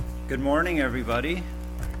Good morning, everybody.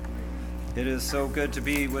 It is so good to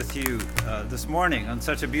be with you this morning on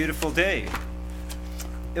such a beautiful day.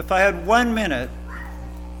 If I had 1 minute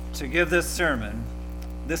to give this sermon,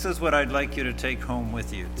 this is what I'd like you to take home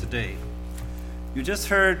with you today. You just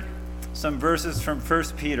heard some verses from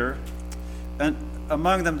 1 Peter, and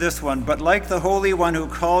among them this one, "But like the Holy One who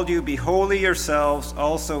called you, be holy yourselves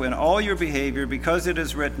also in all your behavior, because it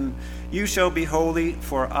is written, 'You shall be holy,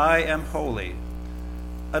 for I am holy.'"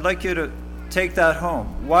 I'd like you to take that home.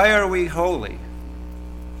 Why are we holy?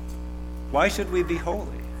 Why should we be holy?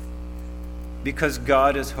 Because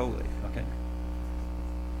God is holy. Okay.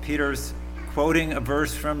 Peter's quoting a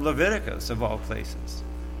verse from Leviticus, of all places.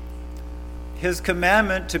 His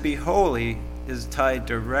commandment to be holy is tied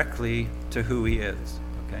directly to who he is.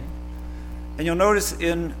 Okay. And you'll notice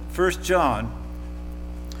in 1 John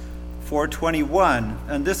 4:21,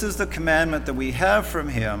 "And this is the commandment that we have from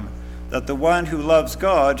him, that the one who loves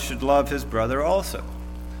God should love his brother also."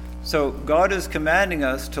 So God is commanding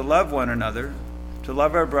us to love one another, to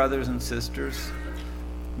love our brothers and sisters,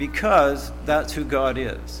 because that's who God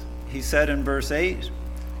is. He said in verse 8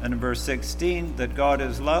 and in verse 16 that God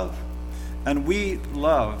is love, and we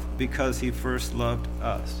love because he first loved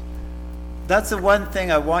us. That's the one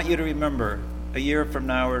thing I want you to remember a year from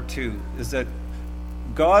now or two, is that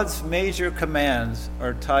God's major commands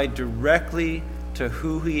are tied directly to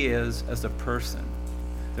who he is as a person.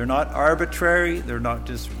 They're not arbitrary, they're not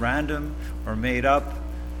just random or made up.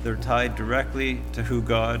 They're tied directly to who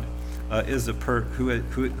God is,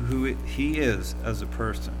 who he is as a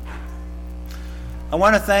person. I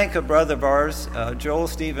want to thank a brother of ours, Joel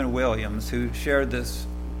Stephen Williams, who shared this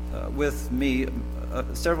with me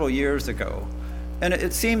several years ago. And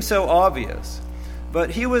it seems so obvious,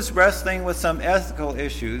 but he was wrestling with some ethical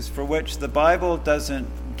issues for which the Bible doesn't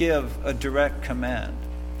give a direct command.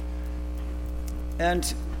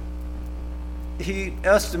 And he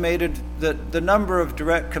estimated that the number of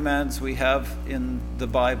direct commands we have in the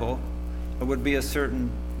Bible would be a certain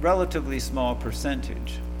relatively small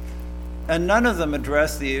percentage. And none of them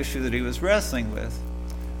addressed the issue that he was wrestling with.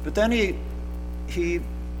 But then he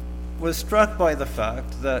was struck by the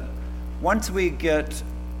fact that once we get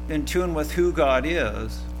in tune with who God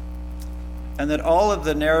is, and that all of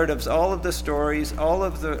the narratives, all of the stories, all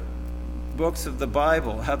of the books of the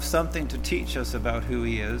Bible have something to teach us about who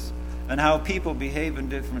he is and how people behave in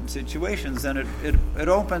different situations, then it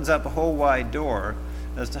opens up a whole wide door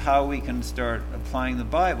as to how we can start applying the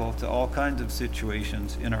Bible to all kinds of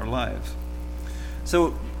situations in our lives.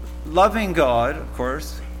 So loving God, of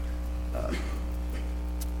course,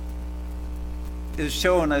 is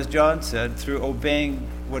shown, as John said, through obeying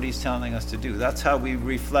what he's telling us to do. That's how we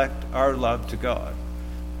reflect our love to God.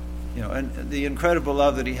 You know, and the incredible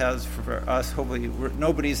love that he has for us, hopefully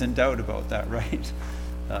nobody's in doubt about that, right?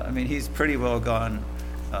 I mean, he's pretty well gone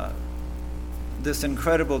this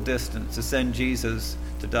incredible distance to send Jesus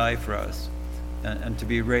to die for us and to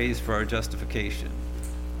be raised for our justification.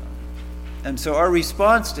 And so our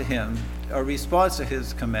response to him, our response to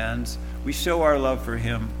his commands, we show our love for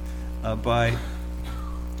him by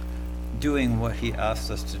doing what he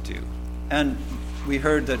asks us to do. And we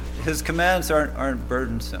heard that his commands aren't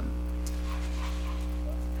burdensome.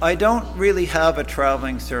 I don't really have a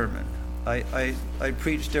traveling sermon. I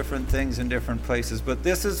preach different things in different places, but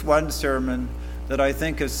this is one sermon that I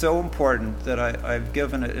think is so important that I've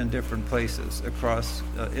given it in different places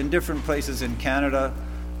in different places in Canada.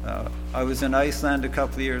 I was in Iceland a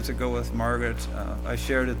couple of years ago with Margaret. I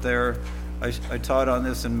shared it there. I taught on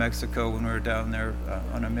this in Mexico when we were down there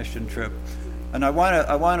on a mission trip. And I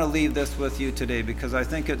want to leave this with you today because I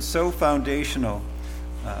think it's so foundational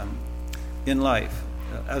in life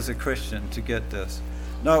as a Christian to get this.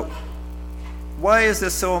 Now, why is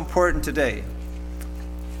this so important today?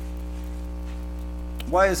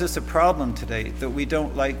 Why is this a problem today that we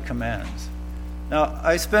don't like commands? Now,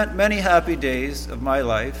 I spent many happy days of my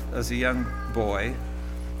life as a young boy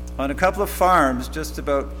on a couple of farms just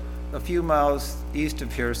about a few miles east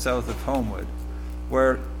of here, south of Homewood,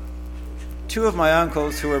 where two of my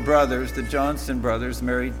uncles who were brothers, the Johnston brothers,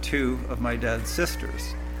 married two of my dad's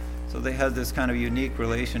sisters. So they had this kind of unique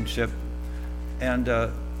relationship. And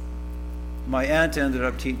my aunt ended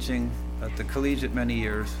up teaching at the collegiate many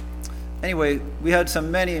years. Anyway, we had some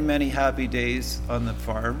many, many happy days on the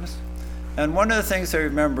farms. And one of the things I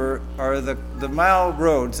remember are the mile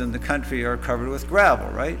roads in the country are covered with gravel,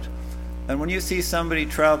 right? And when you see somebody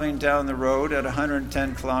traveling down the road at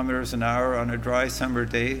 110 kilometers an hour on a dry summer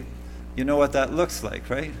day, you know what that looks like,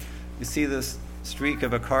 right? You see this streak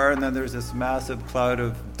of a car, and then there's this massive cloud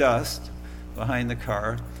of dust behind the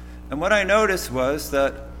car. And what I noticed was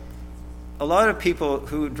that a lot of people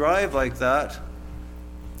who drive like that,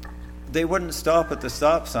 they wouldn't stop at the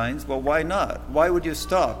stop signs. Well, why not? Why would you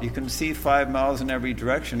stop? You can see 5 miles in every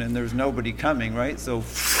direction and there's nobody coming, right? So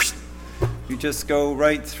you just go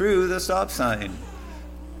right through the stop sign.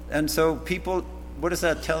 And so people, what is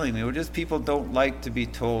that telling me? Well, just people don't like to be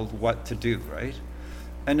told what to do, right?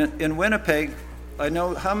 And in Winnipeg, I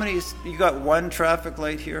know how many, you got one traffic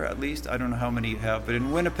light here at least? I don't know how many you have, but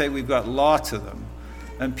in Winnipeg we've got lots of them.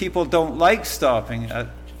 And people don't like stopping at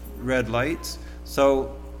red lights,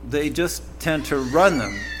 so they just tend to run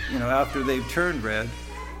them, after they've turned red.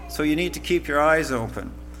 So you need to keep your eyes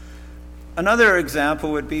open. Another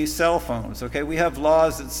example would be cell phones, okay? We have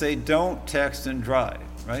laws that say don't text and drive,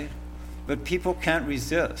 right? But people can't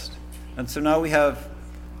resist. And so now we have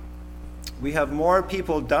more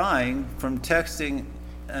people dying from texting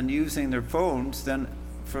and using their phones than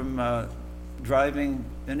from driving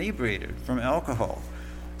inebriated, from alcohol.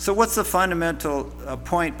 So what's the fundamental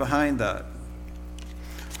point behind that?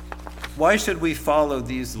 Why should we follow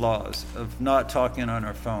these laws of not talking on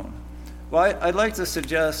our phone? Well, I'd like to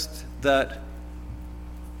suggest that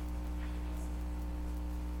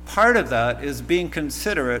part of that is being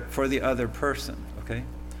considerate for the other person, okay?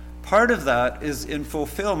 Part of that is in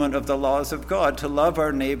fulfillment of the laws of God to love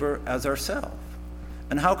our neighbor as ourselves.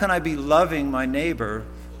 And how can I be loving my neighbor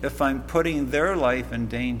if I'm putting their life in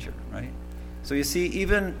danger, right? So you see,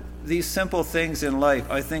 even these simple things in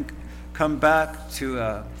life, I think, come back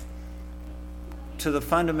to the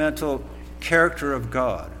fundamental character of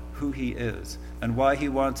God, who he is, and why he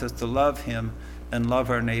wants us to love him and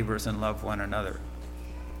love our neighbors and love one another.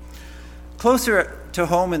 Closer to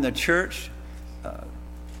home in the church,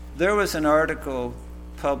 there was an article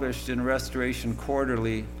published in Restoration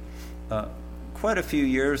Quarterly quite a few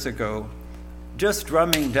years ago, just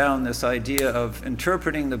drumming down this idea of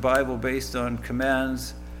interpreting the Bible based on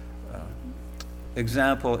commands,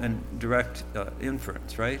 example, and direct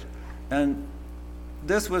inference, right? And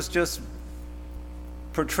this was just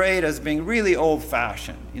portrayed as being really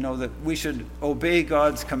old-fashioned, that we should obey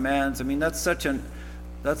God's commands. I mean, that's such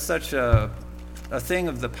a thing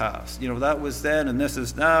of the past. That was then and this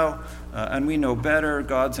is now, and we know better.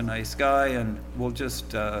 God's a nice guy, and we'll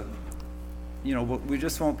just, we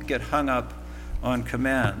just won't get hung up on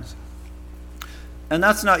commands. And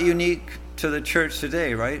that's not unique to the church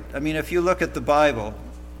today, right? I mean, if you look at the Bible,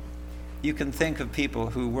 you can think of people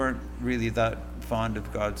who weren't really that fond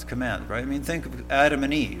of God's command, right? I mean, think of Adam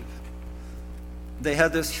and Eve. They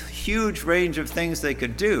had this huge range of things they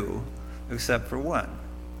could do, except for one.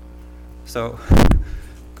 So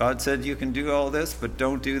God said, you can do all this, but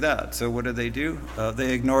don't do that. So what did they do?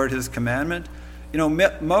 They ignored his commandment.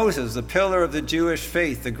 Moses, the pillar of the Jewish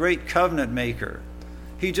faith, the great covenant maker,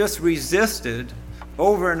 he just resisted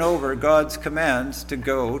over and over God's commands to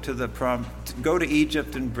go to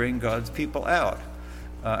Egypt and bring God's people out.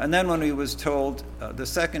 And then when he was told the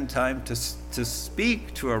second time to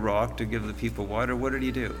speak to a rock to give the people water, what did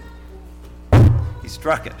he do? He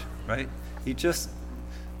struck it, right? He just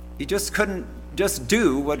couldn't just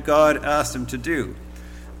do what God asked him to do.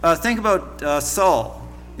 Think about Saul.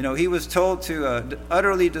 He was told to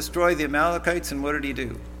utterly destroy the Amalekites, and what did he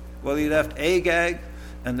do? Well, he left Agag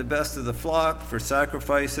and the best of the flock for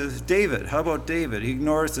sacrifices. David, how about David? He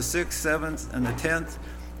ignores the 6th, 7th, and the 10th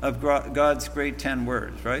of God's great 10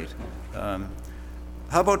 words, right? How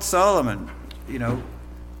about Solomon?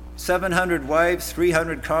 700 wives,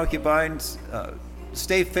 300 concubines,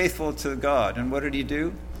 stay faithful to God. And what did he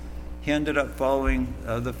do? He ended up following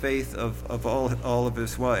the faith of all of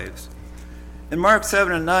his wives. In Mark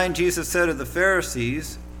 7 and 9, Jesus said to the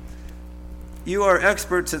Pharisees, "You are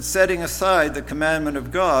experts at setting aside the commandment of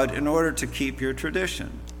God in order to keep your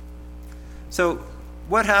tradition." So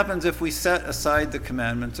what happens if we set aside the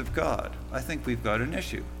commandments of God? I think we've got an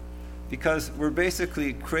issue, because we're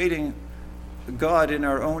basically creating God in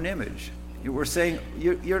our own image. We're saying,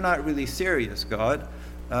 you're not really serious, God.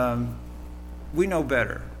 We know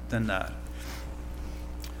better than that.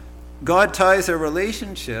 God ties our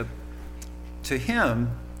relationship to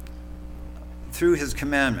him through his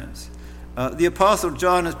commandments. The Apostle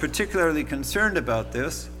John is particularly concerned about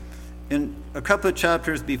this. In a couple of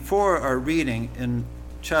chapters before our reading, in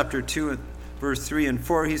chapter 2, verse 3 and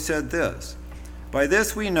 4, he said this, "By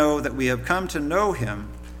this we know that we have come to know him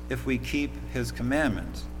if we keep his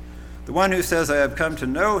commandments. The one who says, 'I have come to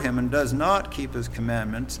know him,' and does not keep his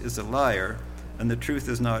commandments is a liar, and the truth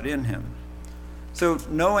is not in him." So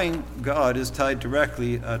knowing God is tied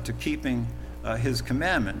directly to keeping his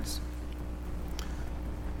commandments.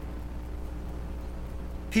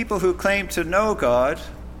 People who claim to know God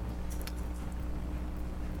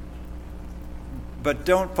but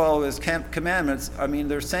don't follow his commandments, I mean,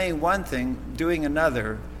 they're saying one thing, doing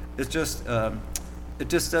another. It's just, it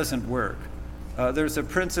just doesn't work. There's a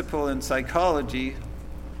principle in psychology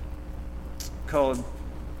called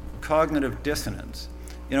cognitive dissonance.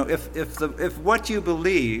 You know, if what you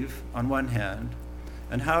believe on one hand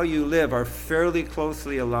and how you live are fairly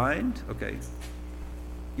closely aligned, okay,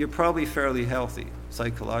 you're probably fairly healthy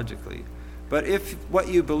psychologically. But if what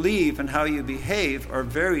you believe and how you behave are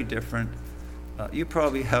very different, you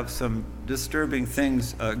probably have some disturbing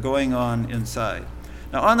things going on inside.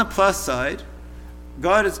 Now, on the plus side,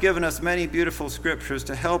 God has given us many beautiful scriptures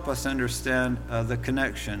to help us understand the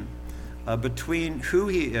connection between who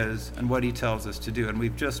he is and what he tells us to do. And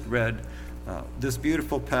we've just read this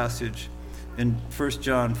beautiful passage in 1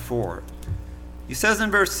 John 4. He says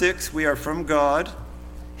in verse 6, we are from God.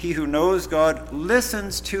 He who knows God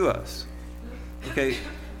listens to us. Okay,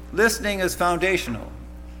 listening is foundational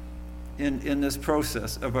in this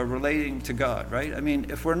process of relating to God, right? I mean,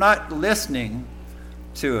 if we're not listening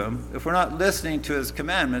to him, if we're not listening to his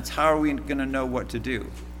commandments, how are we going to know what to do?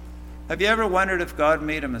 Have you ever wondered if God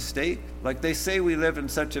made a mistake? Like they say we live in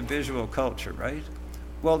such a visual culture, right?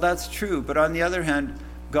 Well, that's true, but on the other hand,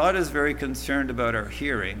 God is very concerned about our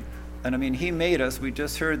hearing. And I mean, he made us. We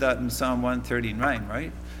just heard that in Psalm 139,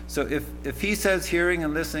 right? So if he says hearing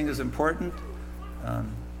and listening is important,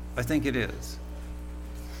 I think it is.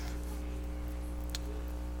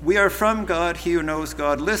 We are from God. He who knows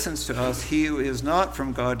God listens to us. He who is not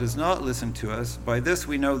from God does not listen to us. By this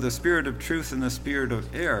we know the spirit of truth and the spirit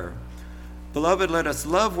of error. Beloved, let us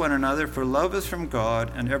love one another, for love is from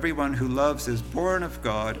God, and everyone who loves is born of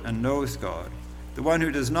God and knows God. The one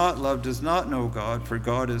who does not love does not know God, for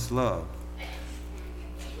God is love.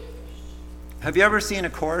 Have you ever seen a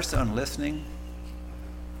course on listening?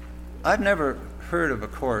 I've never heard of a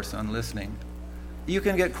course on listening. You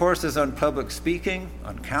can get courses on public speaking,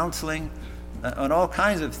 on counseling, on all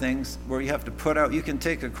kinds of things where you have to put out. You can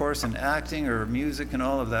take a course in acting or music and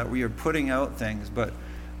all of that where you're putting out things, but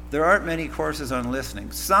there aren't many courses on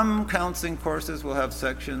listening. Some counseling courses will have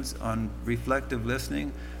sections on reflective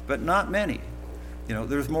listening, but not many. You know,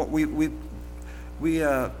 there's more. We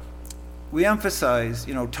emphasize,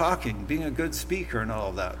 you know, talking, being a good speaker and all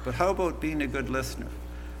of that, but how about being a good listener?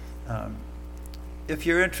 If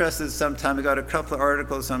you're interested sometime, I got a couple of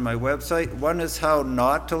articles on my website. One is how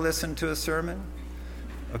not to listen to a sermon.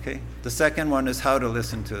 Okay. The second one is how to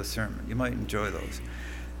listen to a sermon. You might enjoy those.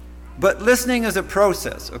 But listening is a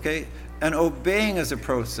process, okay? And obeying is a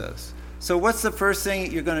process. So what's the first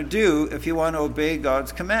thing you're going to do if you want to obey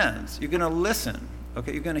God's commands? You're going to listen,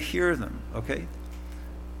 okay? You're going to hear them, okay?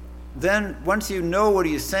 Then once you know what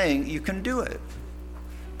he's saying, you can do it.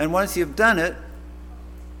 And once you've done it,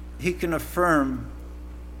 he can affirm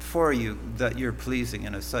for you that you're pleasing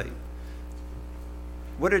in his sight.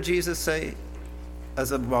 What did Jesus say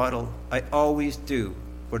as a model? I always do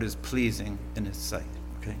what is pleasing in his sight.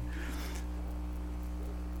 Okay.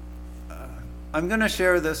 I'm going to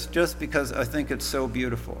share this just because I think it's so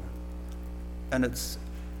beautiful. And it's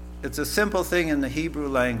a simple thing in the Hebrew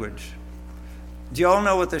language. Do you all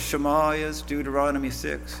know what the Shema is? Deuteronomy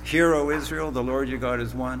 6. Hear, O Israel, the Lord your God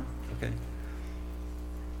is one. Okay.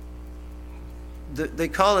 They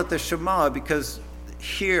call it the Shema because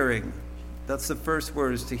hearing, that's the first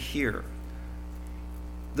word, is to hear.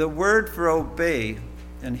 The word for obey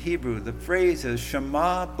in Hebrew, the phrase is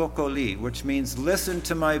Shema Bokoli, which means listen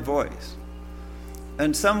to my voice.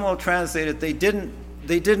 And some will translate it, they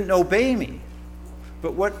didn't obey me.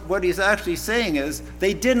 But what he's actually saying is,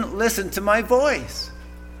 they didn't listen to my voice.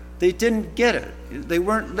 They didn't get it. They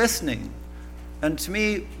weren't listening. And to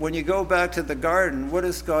me, when you go back to the garden, what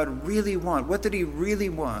does God really want? What did he really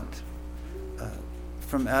want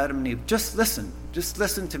from Adam and Eve? Just listen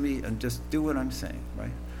to me and just do what I'm saying, right?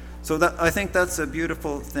 So I think that's a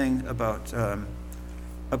beautiful thing about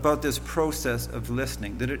this process of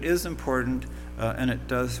listening, that it is important and it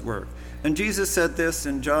does work. And Jesus said this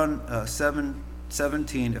in John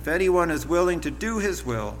 7:17, if anyone is willing to do his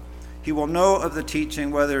will, he will know of the teaching,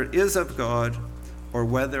 whether it is of God or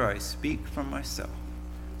whether I speak from myself.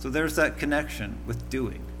 So there's that connection with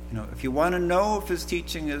doing. You know, if you want to know if his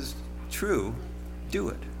teaching is true, do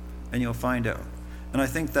it, and you'll find out. And I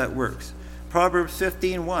think that works. Proverbs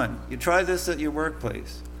 15:1. You try this at your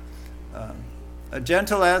workplace. A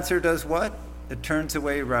gentle answer does what? It turns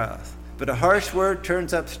away wrath. But a harsh word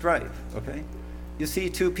turns up strife. Okay? You see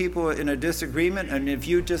two people in a disagreement, and if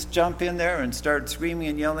you just jump in there and start screaming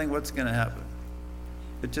and yelling, what's going to happen?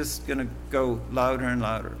 It's just going to go louder and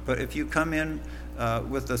louder. But if you come in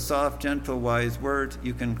with a soft, gentle, wise word,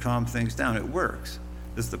 you can calm things down. It works,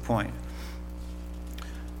 is the point.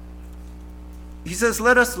 he says,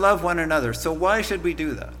 let us love one another. So why should we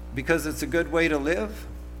do that? Because it's a good way to live?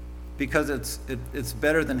 Because it's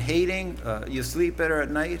better than hating? You sleep better at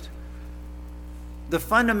night? The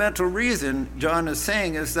fundamental reason John is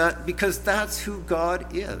saying is that because that's who God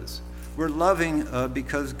is. We're loving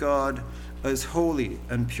because God is holy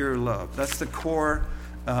and pure love. That's the core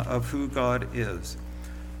of who God is.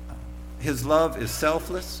 His love is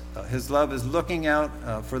selfless. His love is looking out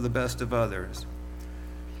for the best of others.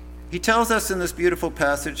 He tells us in this beautiful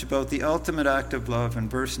passage about the ultimate act of love in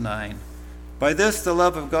verse 9. By this the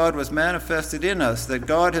love of God was manifested in us, that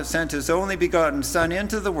God has sent his only begotten Son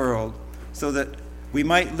into the world so that we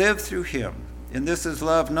might live through him. And this is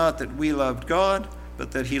love, not that we loved God,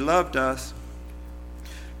 but that he loved us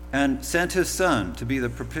and sent his Son to be the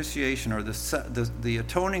propitiation or the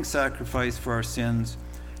atoning sacrifice for our sins.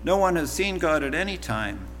 No one has seen God at any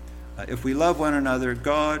time. If we love one another,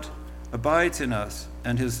 God abides in us,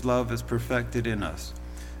 and his love is perfected in us.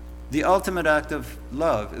 The ultimate act of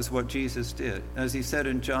love is what Jesus did. As he said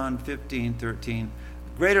in John 15:13,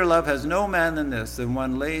 greater love has no man than this, than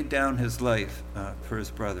one laid down his life for his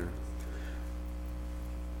brother.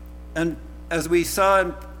 And as we saw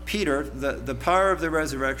in Peter, the power of the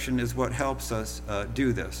resurrection is what helps us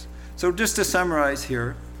do this. So just to summarize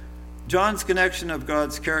here, John's connection of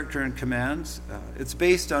God's character and commands, it's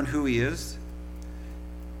based on who he is.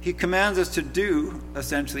 He commands us to do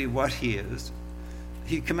essentially what he is.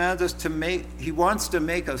 He commands us he wants to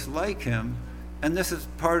make us like him, and this is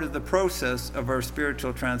part of the process of our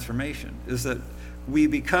spiritual transformation, is that we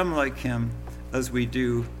become like him as we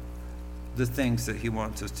do the things that he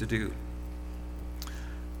wants us to do.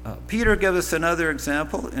 Peter gives us another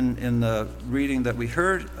example in the reading that we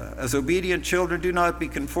heard. As obedient children, do not be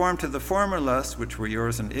conformed to the former lusts which were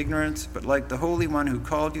yours in ignorance, but like the Holy One who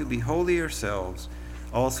called you, be holy yourselves,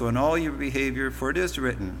 also in all your behavior, for it is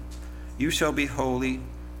written, you shall be holy,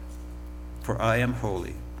 for I am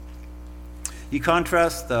holy. He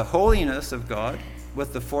contrasts the holiness of God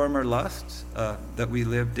with the former lusts that we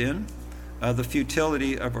lived in, the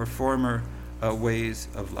futility of our former ways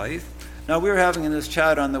of life. Now, we were having in this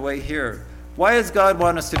chat on the way here, why does God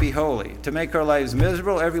want us to be holy? To make our lives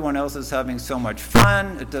miserable? Everyone else is having so much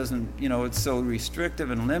fun. It doesn't, it's so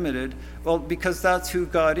restrictive and limited. Well, because that's who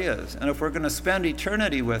God is. And if we're going to spend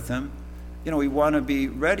eternity with him, we want to be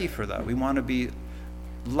ready for that. We want to be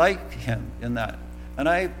like him in that. And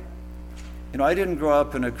I didn't grow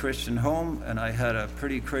up in a Christian home, and I had a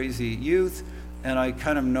pretty crazy youth, and I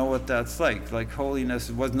kind of know what that's like. Like,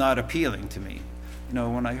 holiness was not appealing to me.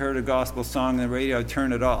 When I heard a gospel song on the radio, I'd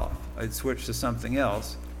turn it off. I'd switch to something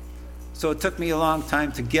else. So it took me a long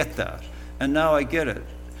time to get that. And now I get it.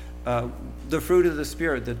 The fruit of the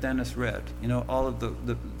Spirit that Dennis read, all of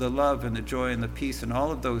the love and the joy and the peace and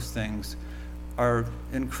all of those things are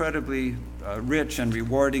incredibly rich and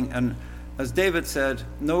rewarding. And as David said,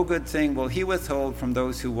 no good thing will he withhold from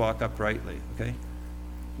those who walk uprightly. Okay?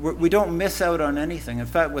 We don't miss out on anything. In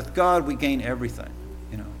fact, with God, we gain everything.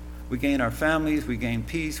 We gain our families, we gain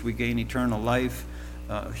peace, we gain eternal life.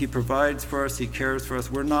 He provides for us, he cares for us.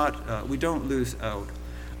 We don't lose out.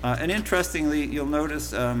 And interestingly, you'll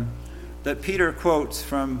notice that Peter quotes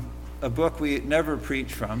from a book we never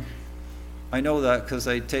preach from. I know that because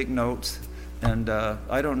I take notes, and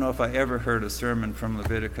I don't know if I ever heard a sermon from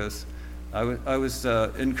Leviticus. I was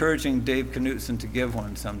encouraging Dave Knutson to give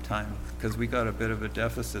one sometime because we got a bit of a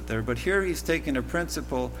deficit there. But here he's taking a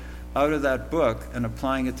principle out of that book and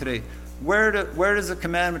applying it today. Where does the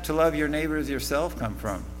commandment to love your neighbor as yourself come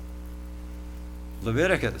from?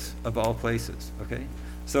 Leviticus, of all places, okay?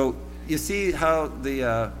 So you see how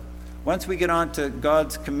once we get on to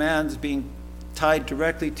God's commands being tied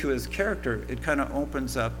directly to his character, it kind of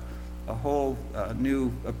opens up a whole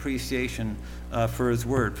new appreciation for his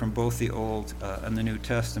word from both the Old and the New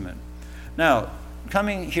Testament. Now,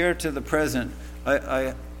 coming here to the present,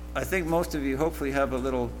 I think most of you hopefully have a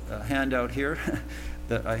little handout here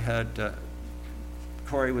that I had.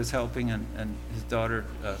 Corey was helping and his daughter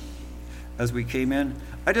as we came in.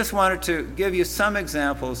 I just wanted to give you some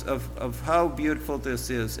examples of how beautiful this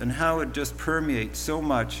is and how it just permeates so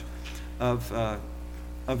much of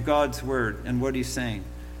God's word and what he's saying.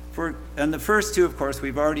 And the first two, of course,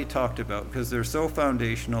 we've already talked about because they're so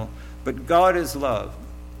foundational. But God is love.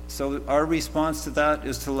 So our response to that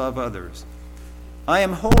is to love others. I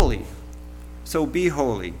am holy, so be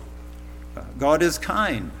holy. God is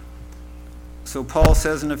kind. So Paul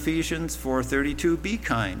says in Ephesians 4:32, be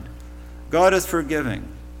kind. God is forgiving.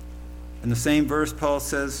 In the same verse, Paul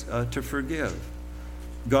says to forgive.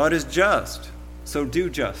 God is just, so do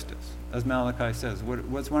justice, as Malachi says.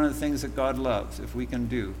 What's one of the things that God loves, if we can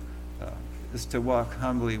do? is to walk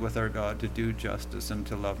humbly with our God, to do justice and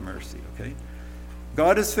to love mercy, okay?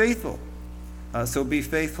 God is faithful, so be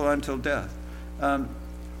faithful until death.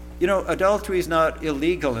 Adultery is not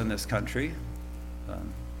illegal in this country,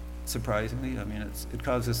 surprisingly. I mean, it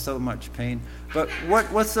causes so much pain. But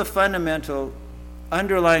what's the fundamental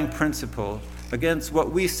underlying principle against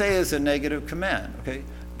what we say is a negative command, okay?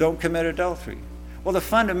 Don't commit adultery. Well, the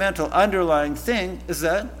fundamental underlying thing is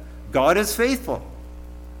that God is faithful.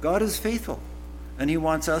 God is faithful, and he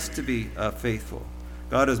wants us to be faithful.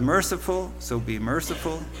 God is merciful, so be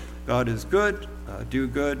merciful. God is good, do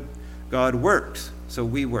good. God works, so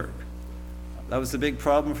we work. That was the big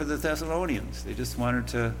problem for the Thessalonians. They just wanted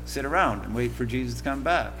to sit around and wait for Jesus to come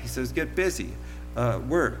back. He says, get busy,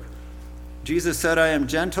 work. Jesus said, I am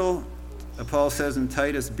gentle. Paul says in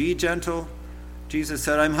Titus, be gentle. Jesus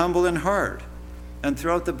said, I'm humble in heart. And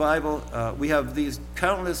throughout the Bible, we have these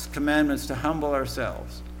countless commandments to humble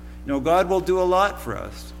ourselves. God will do a lot for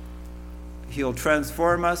us. He'll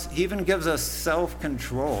transform us. He even gives us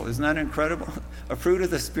self-control. Isn't that incredible? A fruit of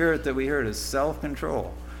the Spirit that we heard is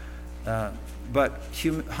self-control. But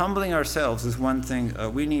humbling ourselves is one thing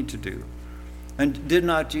we need to do. And did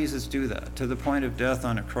not Jesus do that to the point of death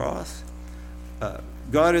on a cross?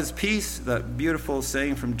 God is peace, that beautiful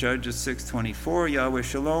saying from Judges 6:24, Yahweh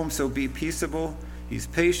Shalom, so be peaceable. He's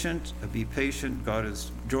patient, be patient. God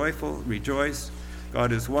is joyful, rejoice.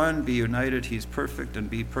 God is one, be united. He's perfect, and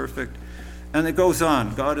be perfect. And it goes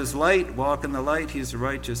on. God is light, walk in the light. He's a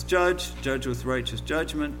righteous judge, judge with righteous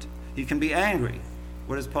judgment. He can be angry.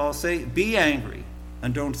 What does Paul say? Be angry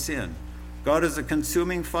and don't sin. God is a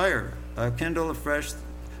consuming fire. Kindle afresh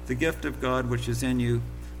the gift of God which is in you.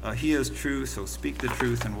 He is true, so speak the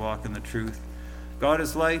truth and walk in the truth. God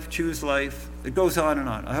is life, choose life. It goes on and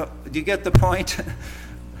on. Do you get the point?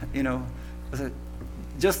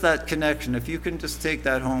 Just that connection. If you can just take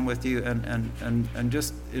that home with you and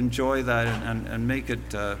just enjoy that and make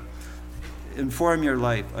it inform your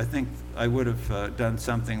life, I think I would have done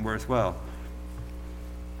something worthwhile.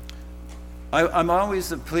 I'm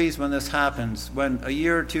always pleased when this happens, when a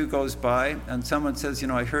year or two goes by and someone says,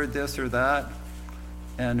 I heard this or that,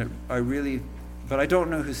 and but I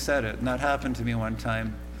don't know who said it. And that happened to me one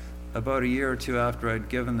time, about a year or two after I'd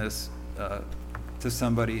given this to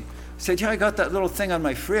somebody. I said, yeah, I got that little thing on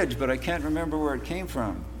my fridge, but I can't remember where it came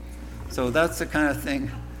from. So that's the kind of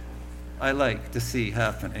thing I like to see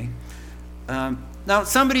happening. Now,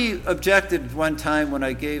 somebody objected one time when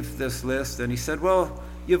I gave this list, and he said, well,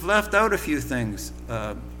 you've left out a few things.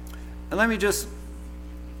 And let me just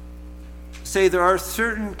say there are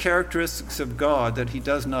certain characteristics of God that he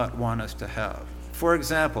does not want us to have. For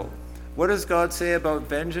example, what does God say about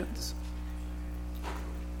vengeance?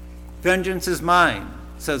 Vengeance is mine,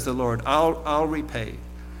 says the Lord. I'll repay.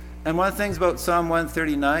 And one of the things about Psalm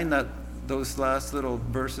 139, those last little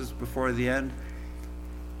verses before the end,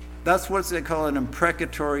 that's what they call an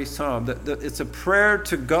imprecatory psalm. It's a prayer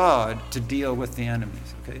to God to deal with the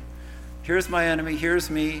enemies. Okay, here's my enemy,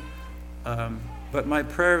 here's me, but my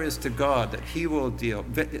prayer is to God that he will deal.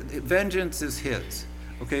 Vengeance is his.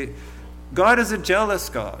 Okay, God is a jealous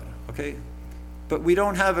God. Okay, but we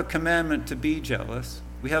don't have a commandment to be jealous.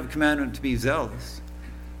 We have a commandment to be zealous.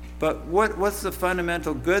 But what's the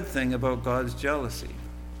fundamental good thing about God's jealousy?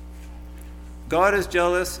 God is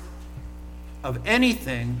jealous of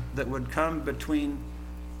anything that would come between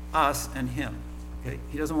us and him. Okay?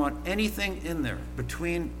 He doesn't want anything in there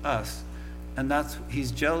between us, and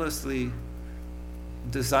he's jealously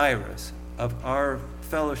desirous of our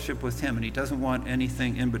fellowship with him, and he doesn't want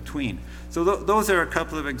anything in between. So those are a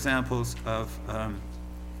couple of examples of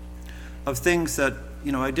things that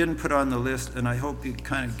I didn't put on the list, and I hope you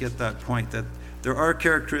kind of get that point, that there are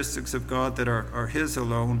characteristics of God that are his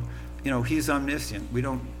alone. He's omniscient. We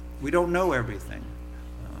don't know everything.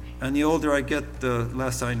 And the older I get, the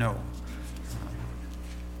less I know.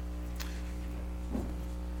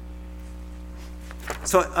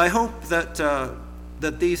 So I hope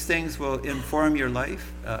that these things will inform your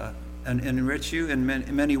life and enrich you in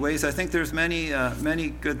many ways. I think there's many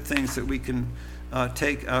good things that we can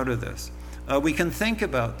take out of this. We can think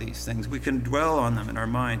about these things. We can dwell on them in our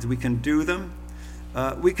minds. We can do them.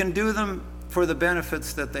 We can do them for the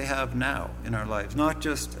benefits that they have now in our lives, not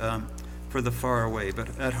just for the far away,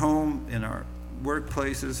 but at home, in our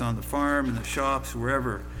workplaces, on the farm, in the shops,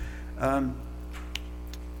 wherever.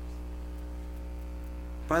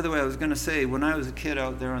 By the way, I was going to say, when I was a kid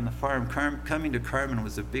out there on the farm, coming to Carmen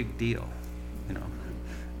was a big deal.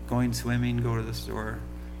 Going swimming, go to the store.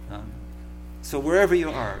 So wherever you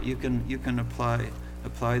are, you can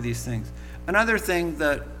apply these things. Another thing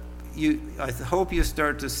that I hope you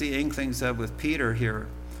start to see inklings of with Peter here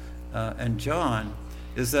and John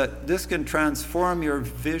is that this can transform your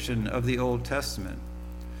vision of the Old Testament.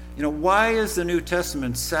 Why is the New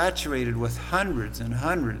Testament saturated with hundreds and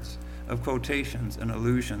hundreds of quotations and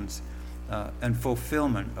allusions and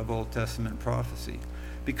fulfillment of Old Testament prophecy?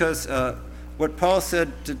 Because what Paul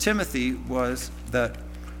said to Timothy was that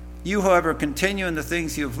you, however, continue in the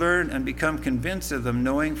things you have learned and become convinced of them,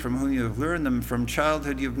 knowing from whom you have learned them. From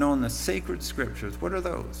childhood you've known the sacred scriptures. What are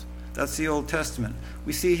those? That's the Old Testament.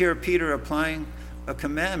 We see here Peter applying a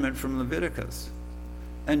commandment from Leviticus.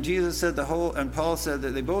 And Jesus said and Paul said that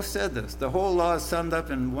they both said this. The whole law is summed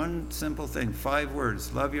up in one simple thing, 5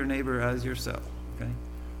 words: love your neighbor as yourself. Okay?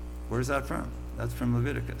 Where's that from? That's from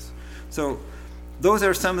Leviticus. So those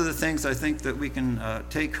are some of the things I think that we can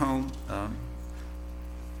take home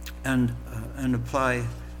and apply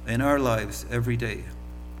in our lives every day.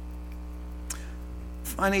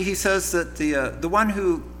 Finally, he says that the one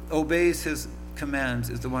who obeys his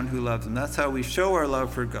commands is the one who loves him. That's how we show our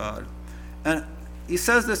love for God. And he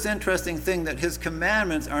says this interesting thing that his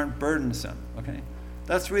commandments aren't burdensome. Okay,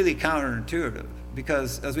 that's really counterintuitive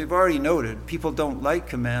because, as we've already noted, people don't like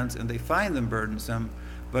commands and they find them burdensome,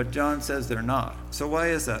 but John says they're not. So why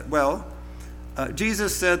is that? Well,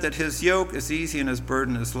 Jesus said that his yoke is easy and his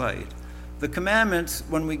burden is light. The commandments,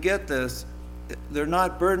 when we get this, they're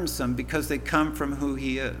not burdensome because they come from who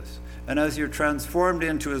he is. And as you're transformed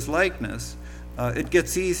into his likeness, it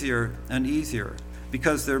gets easier and easier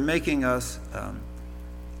because they're making us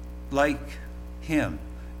like him.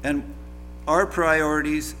 And our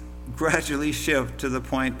priorities gradually shift to the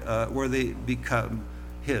point where they become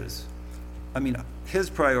his. His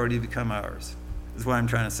priorities become ours, is what I'm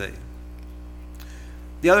trying to say.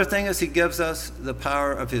 The other thing is he gives us the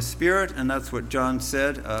power of his Spirit, and that's what John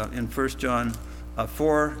said in 1 John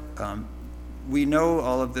 4. We know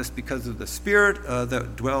all of this because of the Spirit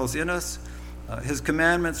that dwells in us. His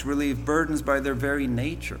commandments relieve burdens by their very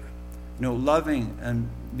nature. Loving and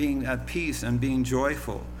being at peace and being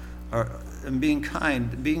joyful, and being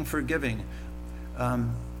kind, being forgiving.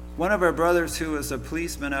 One of our brothers who is a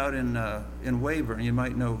policeman out in Weyburn, you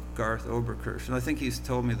might know Garth Oberkirch, and I think he's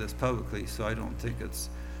told me this publicly, so I don't think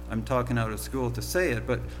I'm talking out of school to say it,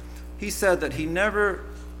 but he said that he never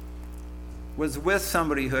was with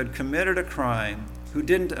somebody who had committed a crime who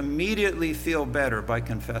didn't immediately feel better by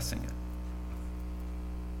confessing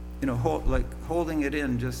it. Holding it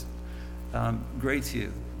in just grates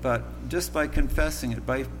you, but just by confessing it,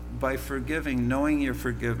 by forgiving, knowing you're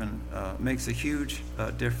forgiven, makes a huge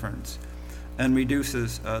difference and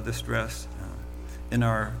reduces the stress in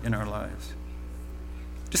our lives.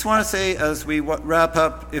 Just want to say as we wrap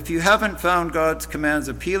up, if you haven't found God's commands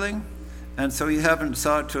appealing, and so you haven't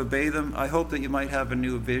sought to obey them, I hope that you might have a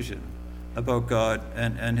new vision about God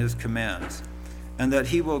and his commands, and that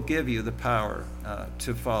he will give you the power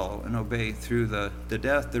to follow and obey through the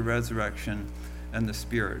death, the resurrection, and the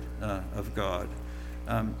Spirit of God.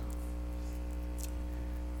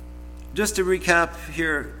 Just to recap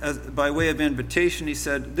here, by way of invitation, he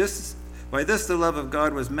said, by this the love of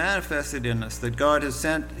God was manifested in us, that God has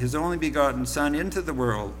sent his only begotten Son into the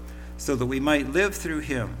world so that we might live through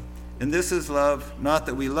him. And this is love, not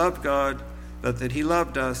that we loved God, but that he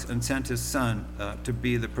loved us and sent his Son to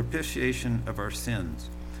be the propitiation of our sins.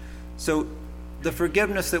 So the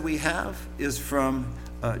forgiveness that we have is from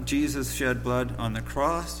Jesus' shed blood on the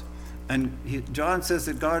cross. And John says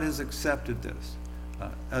that God has accepted this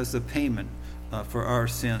as the payment for our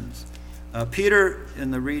sins. Peter, in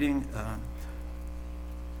the reading,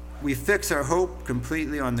 we fix our hope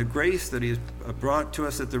completely on the grace that he has brought to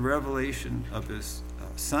us at the revelation of his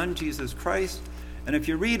Son, Jesus Christ. And if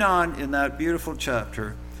you read on in that beautiful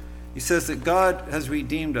chapter, he says that God has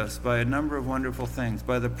redeemed us by a number of wonderful things,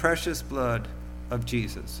 by the precious blood of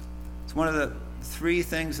Jesus. It's one of the 3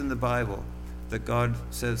 things in the Bible that God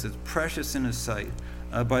says is precious in his sight,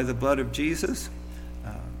 by the blood of Jesus,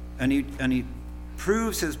 and he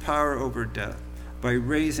proves his power over death by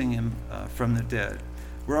raising him from the dead.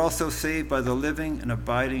 We're also saved by the living and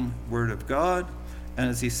abiding Word of God, and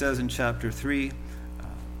as he says in chapter 3,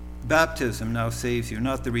 baptism now saves you,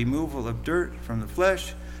 not the removal of dirt from the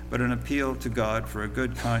flesh, but an appeal to God for a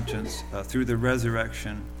good conscience through the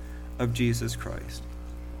resurrection of Jesus Christ.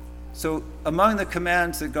 So among the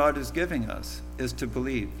commands that God is giving us is to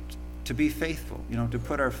believe, to be faithful, to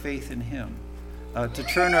put our faith in him, to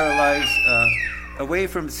turn our lives away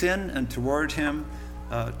from sin and toward him,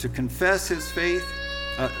 to confess his faith,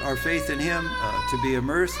 our faith in him, to be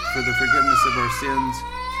immersed for the forgiveness of our sins.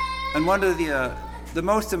 And one of the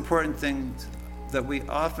most important things that we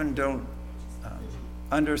often don't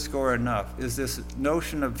underscore enough is this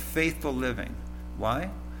notion of faithful living. Why?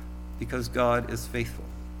 Because God is faithful.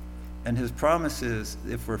 And his promise is,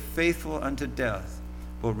 if we're faithful unto death,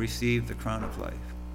 we'll receive the crown of life.